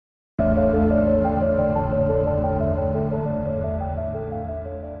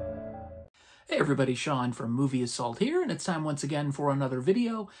Hey everybody, Sean from Movie Assault here, and it's time once again for another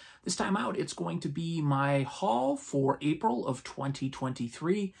video. This time out, it's going to be my haul for April of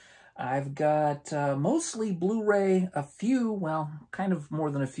 2023. I've got mostly Blu-ray, a few, well, kind of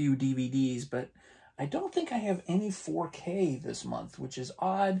more than a few DVDs, but I don't think I have any 4K this month, which is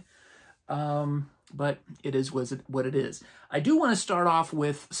odd, but it is what it is. I do want to start off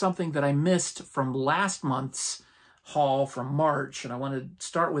with something that I missed from last month's haul from March, and I want to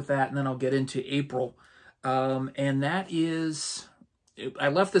start with that, and then I'll get into April. And that is, I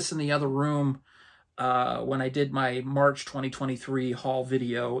left this in the other room when I did my March 2023 haul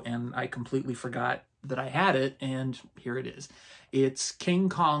video, and I completely forgot that I had it, and here it is. It's King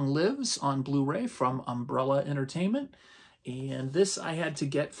Kong Lives on Blu-ray from Umbrella Entertainment, and this I had to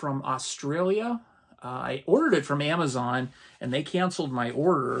get from Australia. I ordered it from Amazon, and they canceled my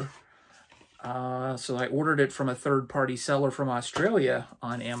order. So I ordered it from a third-party seller from Australia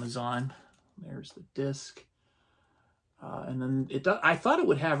on Amazon. There's the disc. And then I thought it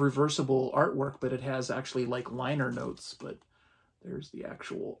would have reversible artwork, but it has actually like liner notes. But there's the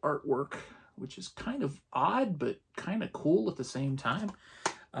actual artwork, which is kind of odd, but kind of cool at the same time.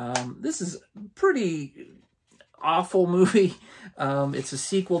 This is a pretty awful movie. It's a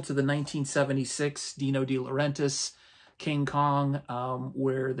sequel to the 1976 Dino De Laurentiis King Kong,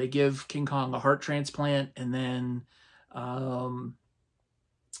 where they give King Kong a heart transplant, and then for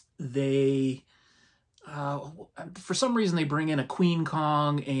some reason they bring in a Queen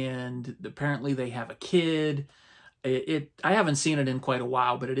Kong, and apparently they have a kid. I haven't seen it in quite a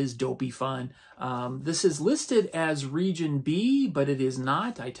while, but it is dopey fun. This is listed as Region B, but it is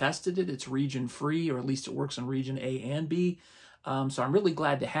not. I tested it. It's region free, or at least it works in Region A and B. So I'm really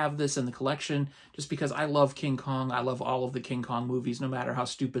glad to have this in the collection, just because I love King Kong. I love all of the King Kong movies, no matter how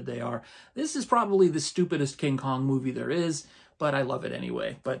stupid they are. This is probably the stupidest King Kong movie there is, but I love it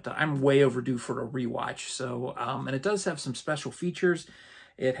anyway. But I'm way overdue for a rewatch. So, and it does have some special features.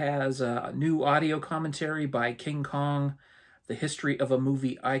 It has a new audio commentary by King Kong, the history of a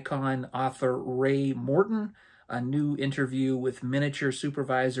movie icon, author Ray Morton, a new interview with miniature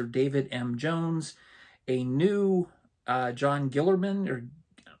supervisor David M. Jones, a new John Guillermin, or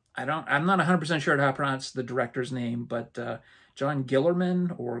I'm not 100% sure how to pronounce the director's name, but John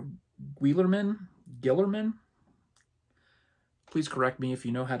Guillermin or Guillermin. Please correct me if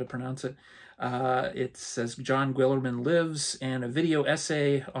you know how to pronounce it. It says John Guillermin Lives, and a video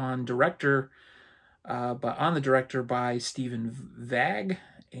essay on the director by Stephen Vagg,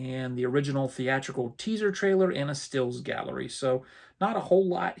 and the original theatrical teaser trailer and a stills gallery. So not a whole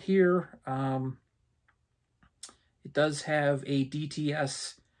lot here. It does have a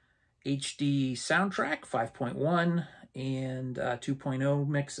DTS HD soundtrack, 5.1, and 2.0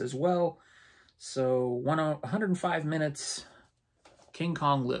 mix as well. So 105 minutes, King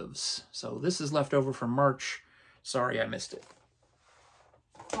Kong Lives. So this is left over from March. Sorry I missed it.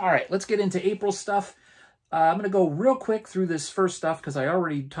 All right, let's get into April stuff. I'm going to go real quick through this first stuff because I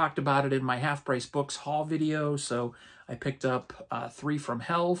already talked about it in my Half Price Books haul video. So I picked up 3 from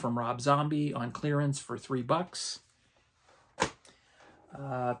Hell from Rob Zombie on clearance for $3.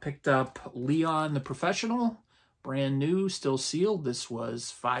 Picked up Leon the Professional, brand new, still sealed. This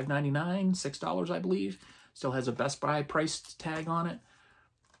was $5.99, $6, I believe. Still has a Best Buy price tag on it.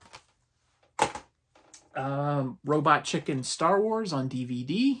 Robot Chicken Star Wars on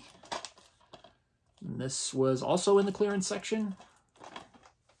DVD. And this was also in the clearance section.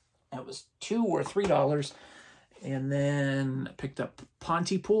 That was $2 or $3. And then I picked up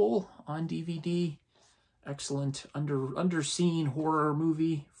Pontypool on DVD. Excellent underseen horror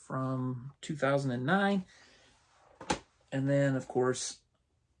movie from 2009. And then, of course,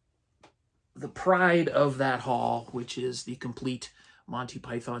 the pride of that haul, which is the complete Monty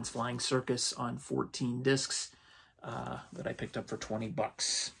Python's Flying Circus on 14 discs that I picked up for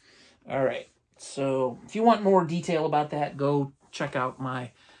 $20. All right, so if you want more detail about that, go check out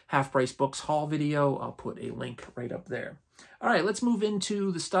my Half Price Books haul video. I'll put a link right up there. All right, let's move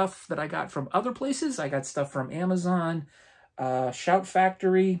into the stuff that I got from other places. I got stuff from Amazon, Shout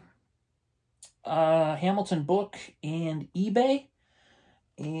Factory, Hamilton Book, and eBay.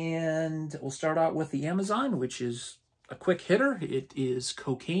 And we'll start out with the Amazon, which is a quick hitter. It is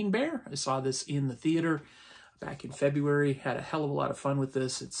Cocaine Bear. I saw this in the theater back in February. Had a hell of a lot of fun with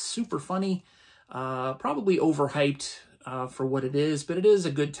this. It's super funny, probably overhyped for what it is, but it is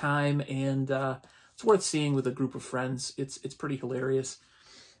a good time, and it's worth seeing with a group of friends. It's pretty hilarious.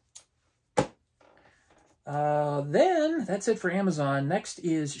 Then that's it for Amazon. Next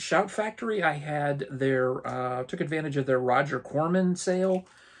is Shout Factory. I had their took advantage of their Roger Corman sale.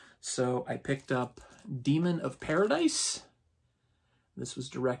 So I picked up Demon of Paradise. This was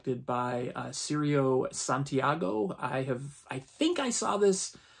directed by Cirio Santiago. I think I saw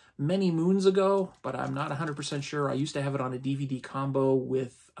this many moons ago, but I'm not 100% sure. I used to have it on a DVD combo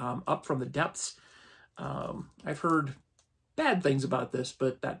with Up From the Depths. I've heard bad things about this,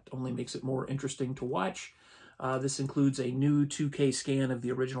 but that only makes it more interesting to watch. This includes a new 2K scan of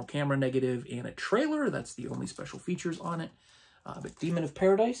the original camera negative and a trailer. That's the only special features on it. But Demon of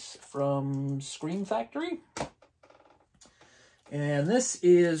Paradise from Scream Factory. And this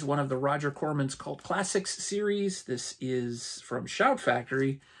is one of the Roger Corman's Cult Classics series. This is from Shout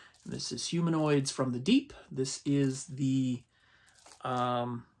Factory. This is Humanoids from the Deep. This is the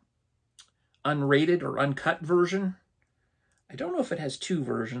unrated or uncut version. I don't know if it has two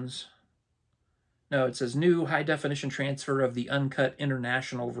versions. No, it says new high-definition transfer of the uncut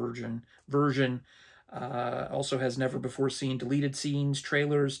international version. Also has never-before-seen deleted scenes,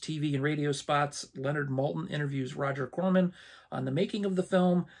 trailers, TV and radio spots. Leonard Maltin interviews Roger Corman on the making of the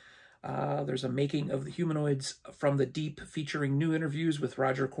film. There's a making of the Humanoids from the Deep featuring new interviews with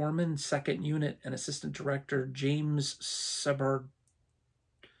Roger Corman, second unit and assistant director James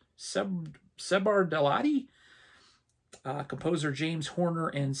Sebardelati, composer James Horner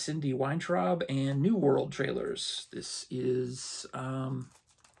and Cindy Weintraub, and New World trailers. This is an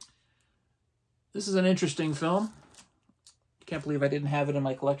interesting film. Can't believe I didn't have it in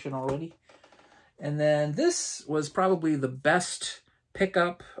my collection already. And then this was probably the best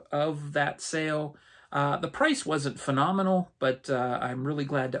pickup of that sale. The price wasn't phenomenal, but I'm really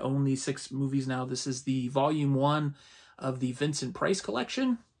glad to own these 6 movies now. This is the Volume 1 of the Vincent Price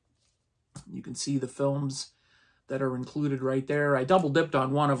collection. You can see the films that are included right there. I double-dipped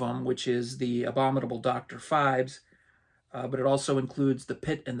on one of them, which is the Abominable Dr. Phibes, but it also includes The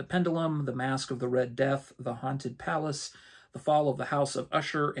Pit and the Pendulum, The Mask of the Red Death, The Haunted Palace, The Fall of the House of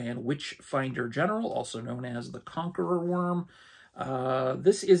Usher, and Witchfinder General, also known as The Conqueror Worm.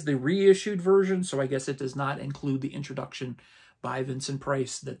 This is the reissued version, so I guess it does not include the introduction by Vincent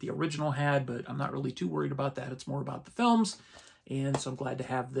Price that the original had, but I'm not really too worried about that. It's more about the films, and so I'm glad to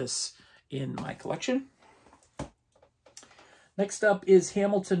have this in my collection. Next up is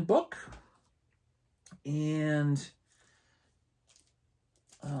Hamilton Book, and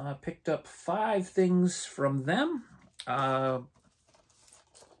I picked up 5 things from them.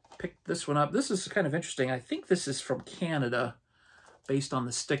 Picked this one up. This is kind of interesting. I think this is from Canada, based on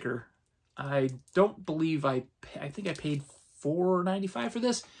the sticker. I don't believe I think I paid $4.95 for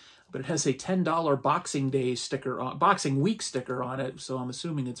this, but it has a $10 Boxing Day sticker on, Boxing Week sticker on it, so I'm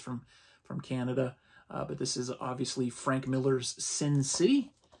assuming it's from Canada. But this is obviously Frank Miller's Sin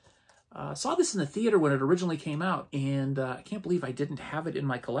City. Saw this in the theater when it originally came out, and I can't believe I didn't have it in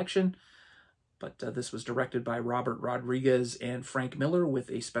my collection. But this was directed by Robert Rodriguez and Frank Miller with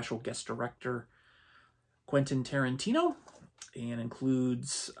a special guest director, Quentin Tarantino, and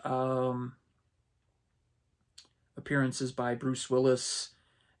includes appearances by Bruce Willis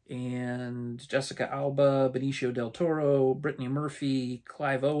and Jessica Alba, Benicio del Toro, Brittany Murphy,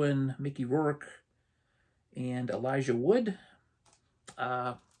 Clive Owen, Mickey Rourke, and Elijah Wood.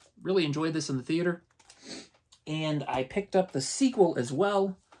 Really enjoyed this in the theater. And I picked up the sequel as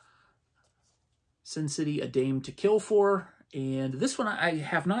well, Sin City, A Dame to Kill For. And this one I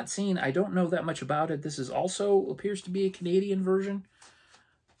have not seen. I don't know that much about it. This is also appears to be a Canadian version.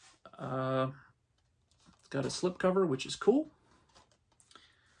 It's got a slipcover, which is cool.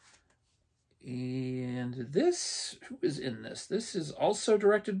 And this, who is in this? This is also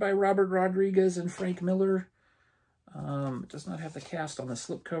directed by Robert Rodriguez and Frank Miller. It does not have the cast on the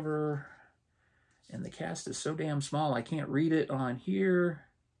slipcover, and the cast is so damn small I can't read it on here.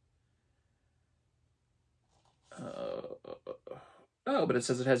 Oh, but it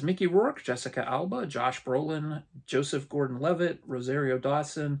says it has Mickey Rourke, Jessica Alba, Josh Brolin, Joseph Gordon-Levitt, Rosario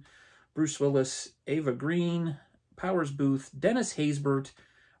Dawson, Bruce Willis, Ava Green, Powers Booth, Dennis Haysbert,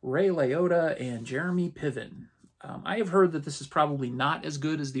 Ray Liotta, and Jeremy Piven. I have heard that this is probably not as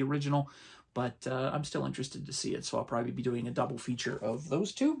good as the original, but I'm still interested to see it, so I'll probably be doing a double feature of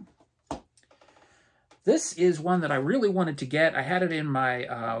those two. This is one that I really wanted to get. I had it in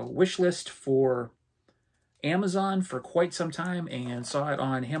my wish list for Amazon for quite some time and saw it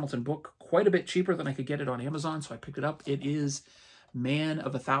on Hamilton Book quite a bit cheaper than I could get it on Amazon, so I picked it up. It is Man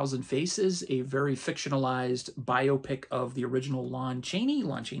of a Thousand Faces, a very fictionalized biopic of the original Lon Chaney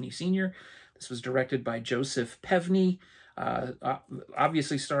Sr. This was directed by Joseph Pevney.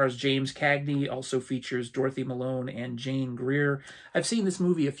 Obviously stars James Cagney, also features Dorothy Malone and Jane Greer. I've seen this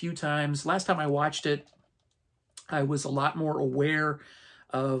movie a few times. Last time I watched it, I was a lot more aware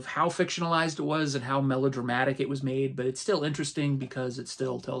of how fictionalized it was and how melodramatic it was made, but it's still interesting because it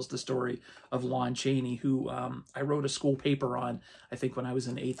still tells the story of Lon Chaney, who I wrote a school paper on, I think when I was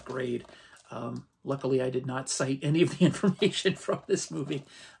in 8th grade. Luckily, I did not cite any of the information from this movie,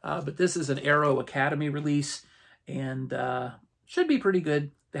 but this is an Arrow Academy release, and should be pretty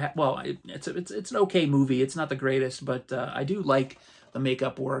good. Well, it's an okay movie. It's not the greatest, but I do like the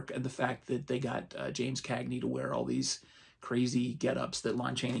makeup work and the fact that they got James Cagney to wear all these crazy get-ups that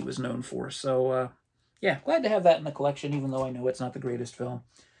Lon Chaney was known for. So, yeah, glad to have that in the collection, even though I know it's not the greatest film.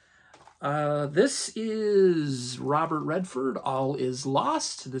 This is Robert Redford, All Is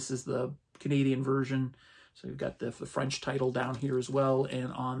Lost. This is the Canadian version. So you've got the French title down here as well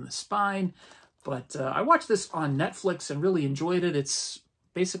and on the spine. But I watched this on Netflix and really enjoyed it. It's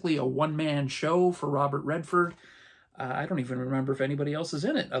basically a one-man show for Robert Redford. I don't even remember if anybody else is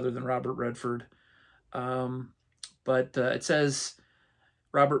in it other than Robert Redford. But it says,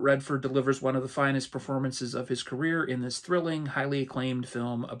 Robert Redford delivers one of the finest performances of his career in this thrilling, highly acclaimed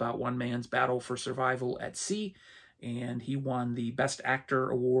film about one man's battle for survival at sea. And he won the Best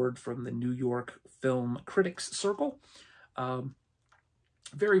Actor award from the New York Film Critics Circle.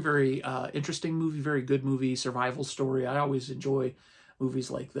 Very, very interesting movie, very good movie, survival story. I always enjoy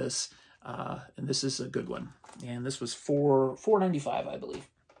movies like this, and this is a good one. And this was $4.95, I believe.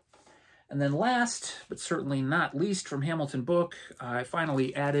 And then last, but certainly not least, from Hamilton Book, I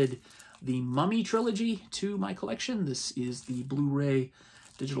finally added the Mummy trilogy to my collection. This is the Blu-ray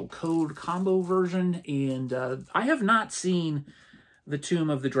digital code combo version, and I have not seen The Tomb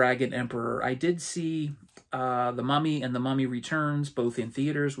of the Dragon Emperor. I did see The Mummy and The Mummy Returns, both in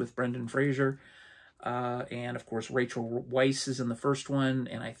theaters with Brendan Fraser, and of course Rachel Weisz is in the first one,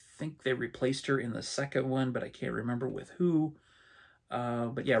 and I think they replaced her in the second one, but I can't remember with who.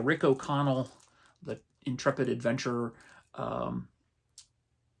 But yeah, Rick O'Connell, the intrepid adventurer.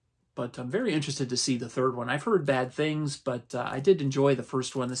 But I'm very interested to see the third one. I've heard bad things, but I did enjoy the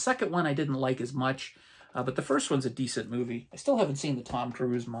first one. The second one I didn't like as much, but the first one's a decent movie. I still haven't seen the Tom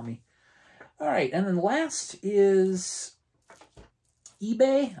Cruise Mummy. All right, and then last is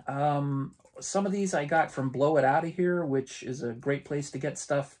eBay. Some of these I got from Blow It Outta Here, which is a great place to get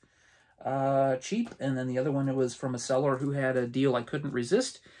stuff cheap, and then the other one, it was from a seller who had a deal I couldn't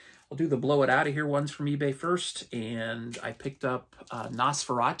resist. I'll do the Blow It Outta Here ones from eBay first, and I picked up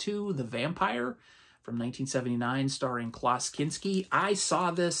Nosferatu, the Vampire, from 1979, starring Klaus Kinski. I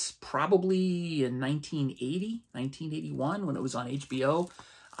saw this probably in 1980, 1981, when it was on HBO.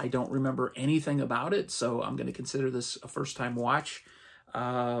 I don't remember anything about it, so I'm going to consider this a first-time watch.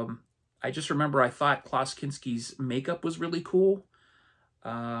 I just remember I thought Klaus Kinski's makeup was really cool,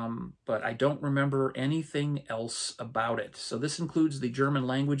 but I don't remember anything else about it. So this includes the German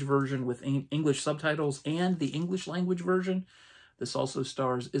language version with English subtitles and the English language version. This also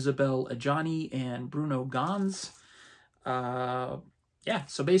stars Isabelle Adjani and Bruno Ganz. Yeah,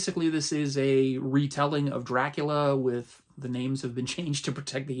 so basically this is a retelling of Dracula with the names have been changed to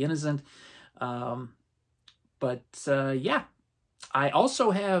protect the innocent. Yeah, I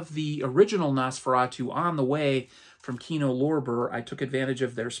also have the original Nosferatu on the way from Kino Lorber. I took advantage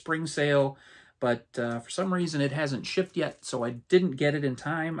of their spring sale, but for some reason it hasn't shipped yet, so I didn't get it in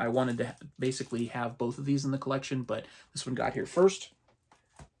time. I wanted to basically have both of these in the collection, but this one got here first.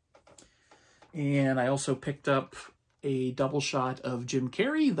 And I also picked up a double shot of Jim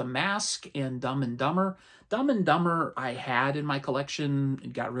Carrey, The Mask, and Dumb and Dumber. Dumb and Dumber I had in my collection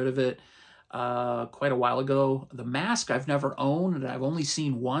and got rid of it quite a while ago. The Mask I've never owned, and I've only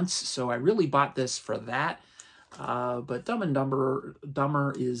seen once, so I really bought this for that. But Dumb and Dumber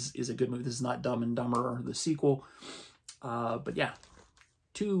is a good movie. This is not Dumb and Dumber, the sequel. But yeah,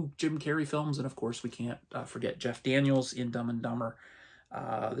 2 Jim Carrey films, and of course we can't forget Jeff Daniels in Dumb and Dumber.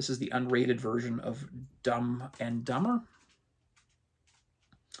 This is the unrated version of Dumb and Dumber.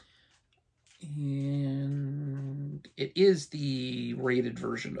 And it is the rated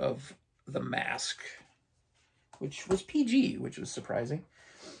version of The Mask, which was PG, which was surprising.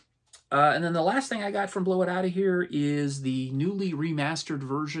 And then the last thing I got from Blow It Outta Here is the newly remastered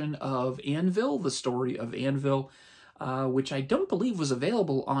version of Anvil, the story of Anvil, which I don't believe was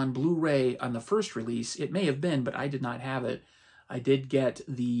available on Blu-ray on the first release. It may have been, but I did not have it. I did get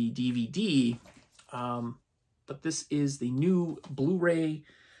the DVD, but this is the new Blu-ray,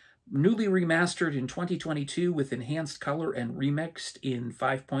 newly remastered in 2022 with enhanced color and remixed in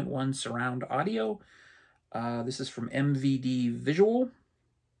 5.1 surround audio. This is from MVD Visual,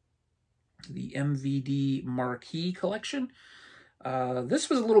 the MVD Marquee collection. This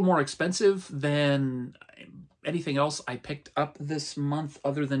was a little more expensive than anything else I picked up this month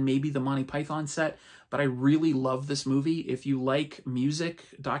other than maybe the Monty Python set, but I really love this movie. If you like music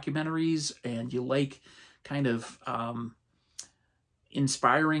documentaries and you like kind of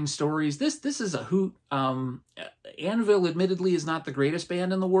inspiring stories, this is a hoot. Anvil admittedly is not the greatest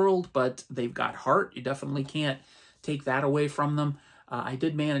band in the world, but they've got heart. You definitely can't take that away from them. I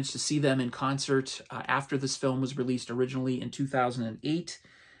did manage to see them in concert after this film was released originally in 2008,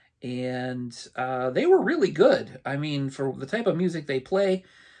 and they were really good. I mean, for the type of music they play,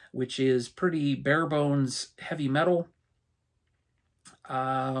 which is pretty bare bones heavy metal,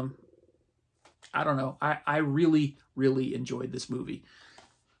 I don't know. I really, really enjoyed this movie.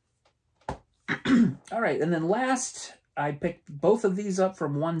 All right, and then last, I picked both of these up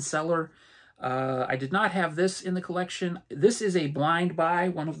from one seller. I did not have this in the collection. This is a blind buy,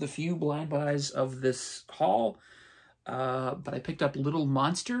 one of the few blind buys of this haul. But I picked up Little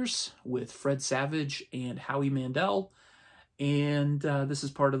Monsters with Fred Savage and Howie Mandel. And this is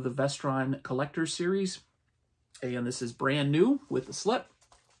part of the Vestron Collector Series. And this is brand new with the slip.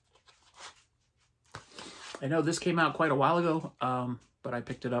 I know this came out quite a while ago, but I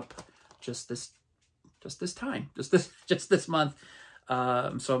picked it up just this month.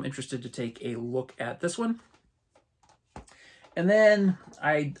 So I'm interested to take a look at this one. And then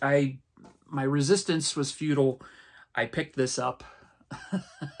my resistance was futile. I picked this up,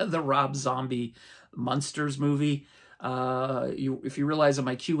 the Rob Zombie Monsters movie. If you realize in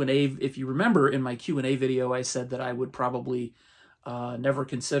my Q&A, if you remember in my Q&A video, I said that I would probably never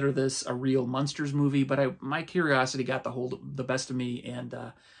consider this a real Monsters movie, but my curiosity got the best of me, and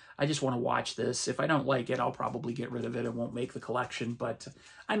I just want to watch this. If I don't like it, I'll probably get rid of it. It won't make the collection, but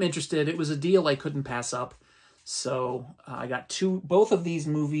I'm interested. It was a deal I couldn't pass up. So I got both of these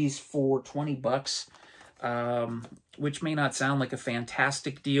movies for 20 bucks, which may not sound like a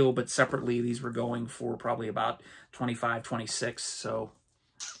fantastic deal, but separately these were going for probably about 25, 26. So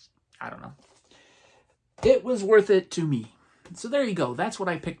I don't know. It was worth it to me. So there you go. That's what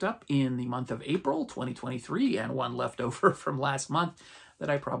I picked up in the month of April 2023, and one left over from last month that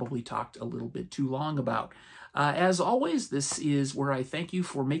I probably talked a little bit too long about. As always, this is where I thank you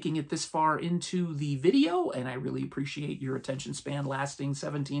for making it this far into the video, and I really appreciate your attention span lasting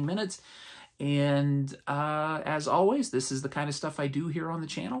 17 minutes. And as always, this is the kind of stuff I do here on the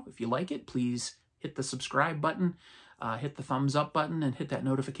channel. If you like it, please hit the subscribe button, hit the thumbs up button, and hit that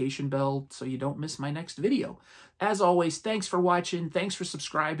notification bell so you don't miss my next video. As always, thanks for watching, thanks for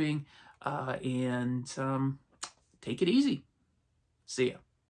subscribing, and take it easy. See ya.